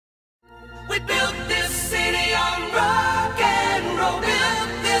We built this city on rock and roll.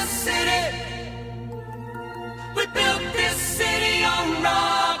 Built this city. We built this city on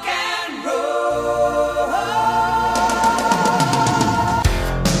rock and roll.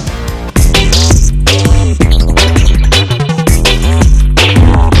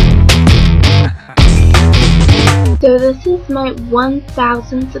 So this is my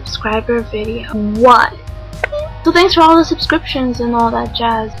 1,000 subscriber video. What? So thanks for all the subscriptions and all that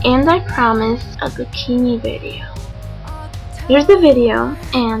jazz. And I promised a bikini video. Here's the video,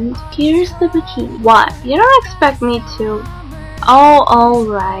 and here's the bikini. What? You don't expect me to? Oh,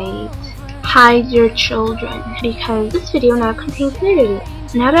 alright. Hide your children, because this video now contains nudity.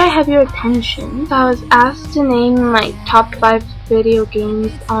 Now that I have your attention, I was asked to name my top 5 video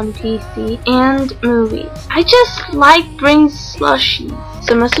games on PC and movies. I just like brain slushies,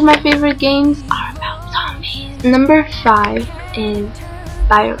 so most of my favorite games are about zombies. Number 5 is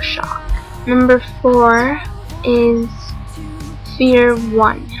Bioshock. Number 4 is Fear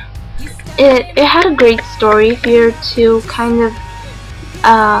 1. It had a great story. Fear 2 kind of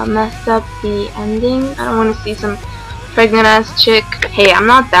messed up the ending. I don't want to see some pregnant ass chick. Hey, I'm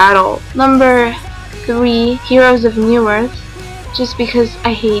not that old. Number 3, Heroes of New Earth, just because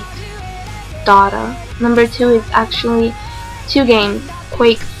I hate Dota. Number 2 is actually 2 games,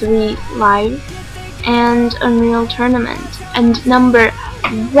 Quake 3 Live and Unreal Tournament. And number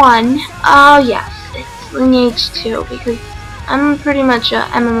 1, oh yes, it's Lineage 2, because I'm pretty much a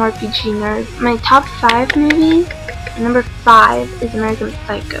MMORPG nerd. My top 5 movies, number 5 is American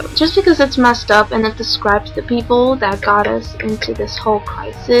Psycho, just because it's messed up and it describes the people that got us into this whole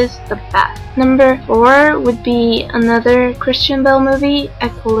crisis the best. Number 4 would be another Christian Bale movie,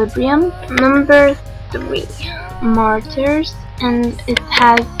 Equilibrium. Number 3, Martyrs, and it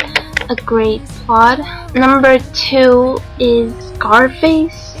has a great plot. Number 2 is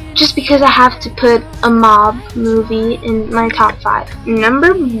Scarface, just because I have to put a mob movie in my top 5.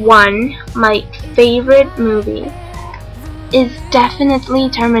 Number 1, my favorite movie, is definitely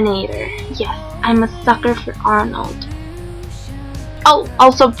Terminator. Yes, I'm a sucker for Arnold. Oh,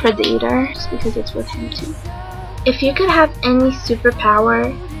 also Predator, just because it's with him too. If you could have any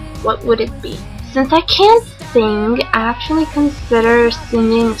superpower, what would it be? Since I can't sing, I actually consider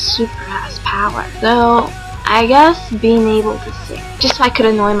singing a super-ass power. So, I guess being able to sing, just so I could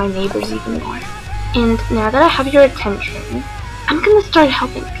annoy my neighbors even more. And now that I have your attention, I'm gonna start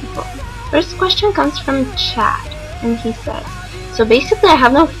helping people. First question comes from Chad, and he said, so basically I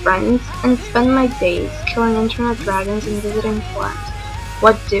have no friends and spend my days killing internet dragons and visiting forums.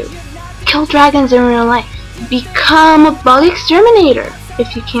 What do? Kill dragons in real life. Become a bug exterminator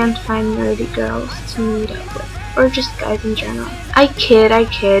if you can't find nerdy girls to meet up with, or just guys in general. I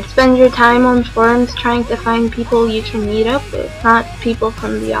kid. Spend your time on forums trying to find people you can meet up with, not people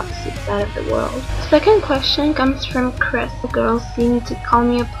from the opposite side of the world. Second question comes from Chris. The girls seem to call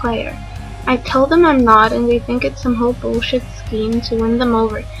me a player. I tell them I'm not, and they think it's some whole bullshit scheme to win them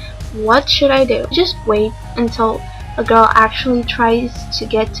over. What should I do? Just wait until a girl actually tries to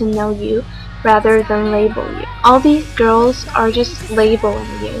get to know you rather than label you. All these girls are just labeling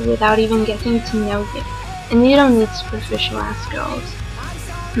you without even getting to know you. And you don't need superficial ass girls.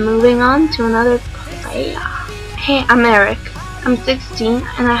 Moving on to another player. Hey, I'm Eric. I'm 16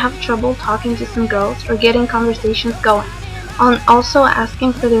 and I have trouble talking to some girls or getting conversations going. I'm also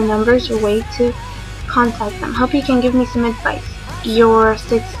asking for their numbers or way to contact them. Hope you can give me some advice. You're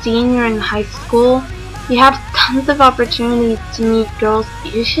 16, you're in high school, you have tons of opportunities to meet girls.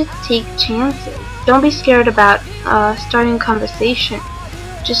 You should take chances. Don't be scared about starting conversation.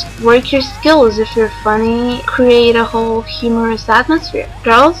 Just work your skills. If you're funny, create a whole humorous atmosphere.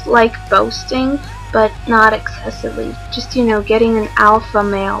 Girls like boasting, but not excessively. Just, you know, getting an alpha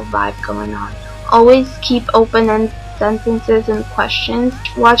male vibe going on. Always keep open-ended sentences and questions.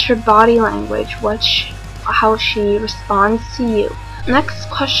 Watch her body language. Watch how she responds to you. Next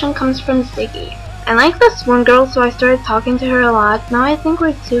question comes from Ziggy. I like this one girl, so I started talking to her a lot. Now I think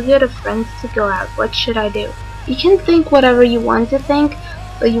we're too good of friends to go out. What should I do? You can think whatever you want to think,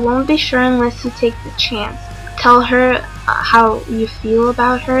 but you won't be sure unless you take the chance. Tell her how you feel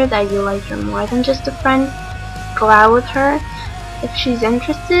about her, that you like her more than just a friend. Go out with her. If she's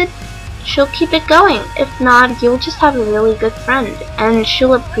interested, she'll keep it going. If not, you'll just have a really good friend, and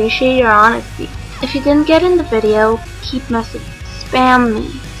she'll appreciate your honesty. If you didn't get in the video, keep messaging. Spam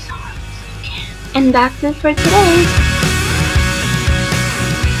me. And that's it for today.